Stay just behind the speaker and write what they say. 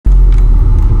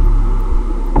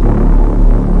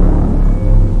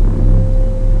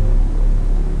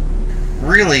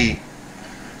really,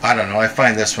 I don't know, I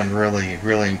find this one really,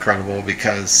 really incredible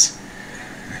because,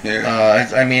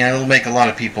 I mean, it'll make a lot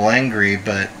of people angry,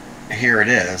 but here it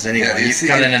is. Anyway, you've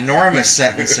got an enormous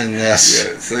sentence in this.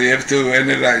 Yeah, so you have to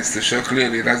analyze to show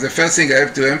clearly. Now, the first thing I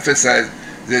have to emphasize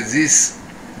that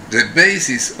the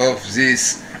basis of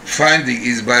this finding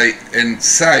is by a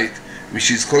site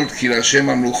which is called Kilashem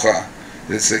Amlucha.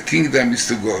 That's a kingdom is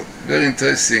to God. Very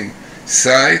interesting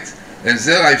site. And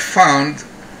there I found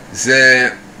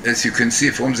the, as you can see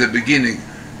from the beginning,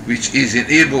 which is in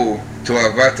Hebrew,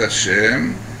 Toavat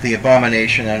Hashem, the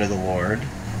abomination unto the Lord,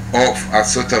 of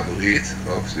Arzot Habrit,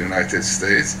 of the United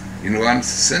States, in one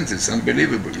sentence.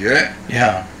 Unbelievable, yeah?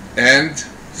 Yeah. And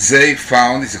they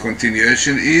found, it's a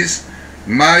continuation, is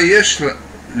Ma yesh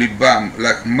libam,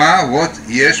 like Ma, what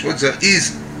yesh, what there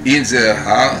is in their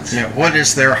heart. Yeah, what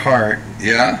is their heart?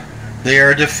 Yeah. They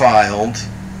are defiled,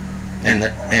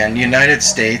 and United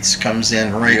States comes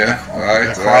in right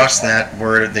across that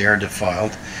word, they are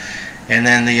defiled. And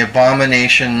then the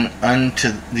abomination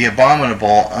unto the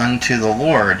abominable unto the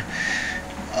Lord.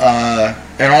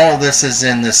 And all of this is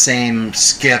in the same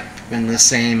skip, in the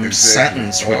same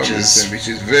sentence, which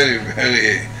is very,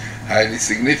 very highly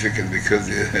significant because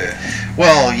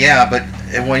well, yeah, but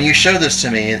when you show this to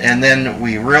me, and then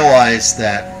we realize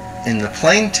that in the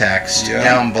plain text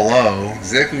down below,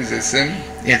 exactly the same,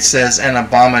 it says an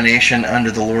abomination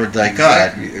unto the Lord thy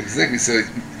God. Exactly. So it's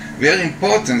very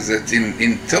important that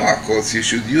in Torah course you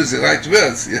should use the right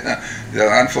words. Yeah.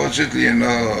 Unfortunately, you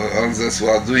know, all those who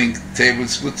are doing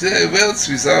tables put words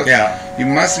without. Yeah. It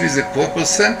must be the proper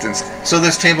sentence. So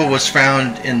this table was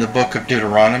found in the book of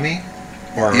Deuteronomy,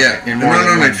 or in more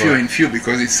than one book? in few,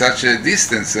 because it's such a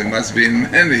distance. There must be in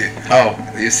many. Oh.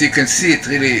 Yes, you can see it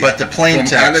really. But the plain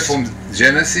text from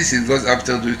Genesis, it goes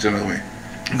after Deuteronomy.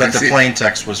 But the plain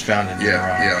text was found in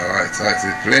Deuteronomy. Right.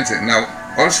 The plain text. Now,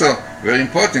 also very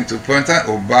important to point out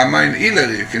Obama and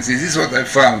Hillary. You can see this is what I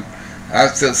found.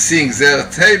 After seeing their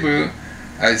table,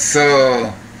 I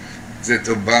saw that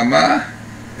Obama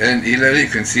and Hillary, you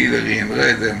can see Hillary in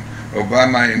red and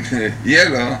Obama in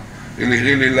yellow,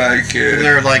 really like...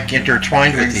 they're like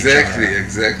intertwined with each other.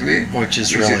 Exactly. Which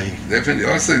is really... Definitely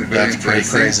also very pretty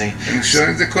crazy. And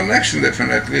showing the connection,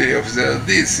 definitely, of their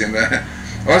deeds, you know.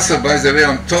 Also, by the way,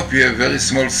 on top you have very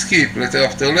small skip, letter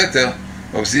after letter,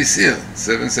 of this year,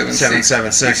 776.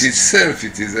 776. Which itself,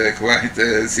 it is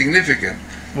quite significant.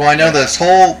 Well, I know this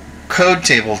whole code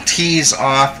table tees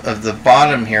off of the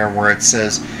bottom here where it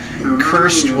says,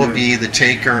 cursed will be the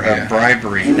taker of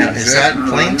bribery. Now, is that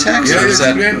plain text? Yeah, or is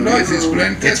that... No, it is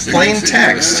plain text. It's plain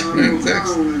text.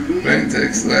 Plain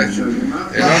text, right.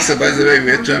 And also, by the way,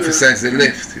 we have to emphasize the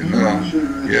left, you know.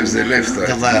 You have the left, right?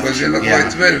 The left, because you know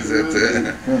quite well that,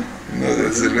 you know,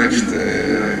 that's the left,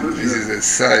 this is the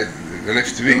side, the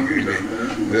left wing, really,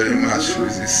 very much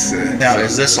with this... now,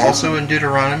 is this also in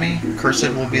Deuteronomy? Cursed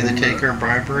will be the taker of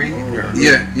bribery? Or?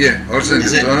 Yeah, also in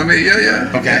Deuteronomy,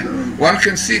 yeah. Okay. One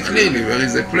can see clearly where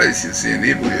is the place, you see in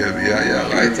Hebrew,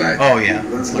 right. Oh, yeah.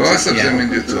 Most of them in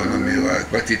Deuteronomy, right.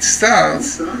 But it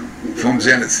starts from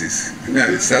Genesis.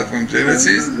 It starts from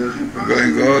Genesis,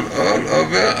 going all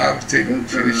over up to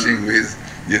finishing with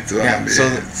Deuteronomy.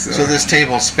 Yeah, so this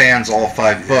table spans all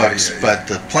 5 books, but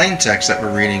the plain text that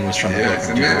we're reading was from the book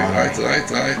of Deuteronomy.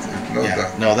 Right. No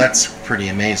doubt. No, that's pretty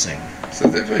amazing.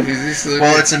 So definitely this is...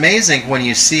 Well, it's amazing when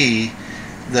you see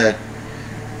that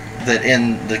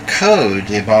in the code,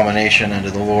 the abomination unto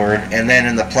the Lord, and then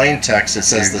in the plain text it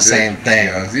says the same thing.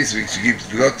 Yeah, this which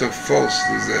gives a lot of force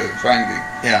to the finding.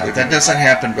 Yeah, that doesn't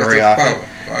happen very often.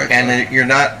 And you're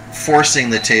not forcing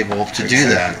the table to do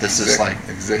that. This is like,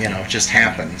 you know, it just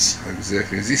happens.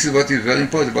 Exactly. This is what is very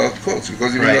important about codes,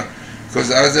 because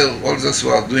because all those who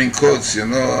are doing codes, you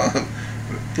know,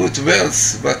 put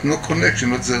words but no connection,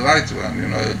 not the right one. You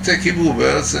know, take Hebrew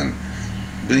words and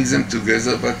bring them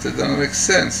together, but they don't make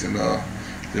sense. You know,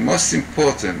 the most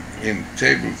important in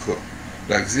table code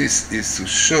like this is to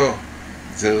show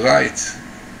the right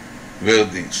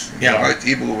wordings, the right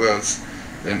Hebrew words.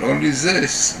 And only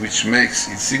this which makes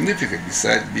it significant,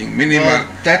 besides being minimal. Well,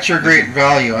 that's your great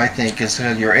value, I think, is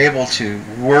that you're able to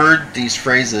word these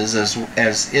phrases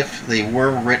as if they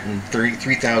were written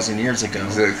 3,000 years ago.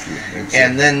 Exactly.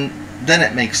 And then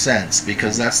it makes sense,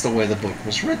 because that's the way the book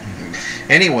was written.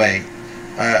 Anyway,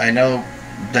 I know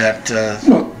that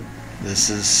this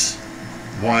is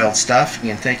wild stuff,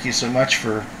 and thank you so much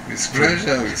for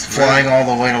flying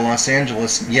all the way to Los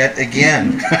Angeles yet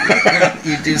again.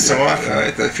 You do so often.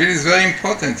 Right. I feel it's very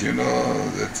important, you know,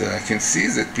 that I can see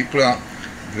that people are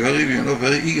very,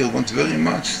 very eager, want very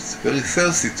much, very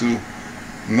thirsty to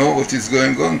know what is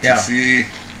going on, to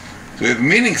to have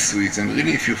meanings to it. And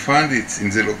really, if you find it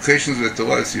in the locations of the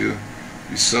Torah you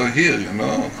saw here, you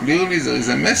know, clearly there is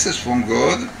a message from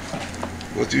God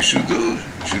what we should do.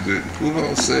 We should improve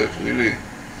ourselves, really.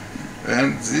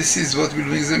 And this is what will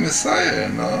bring the Messiah,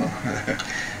 you know.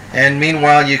 And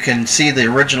meanwhile, you can see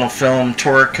the original film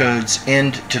Torah Codes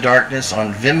End to Darkness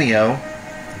on Vimeo.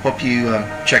 Hope you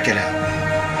check it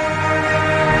out.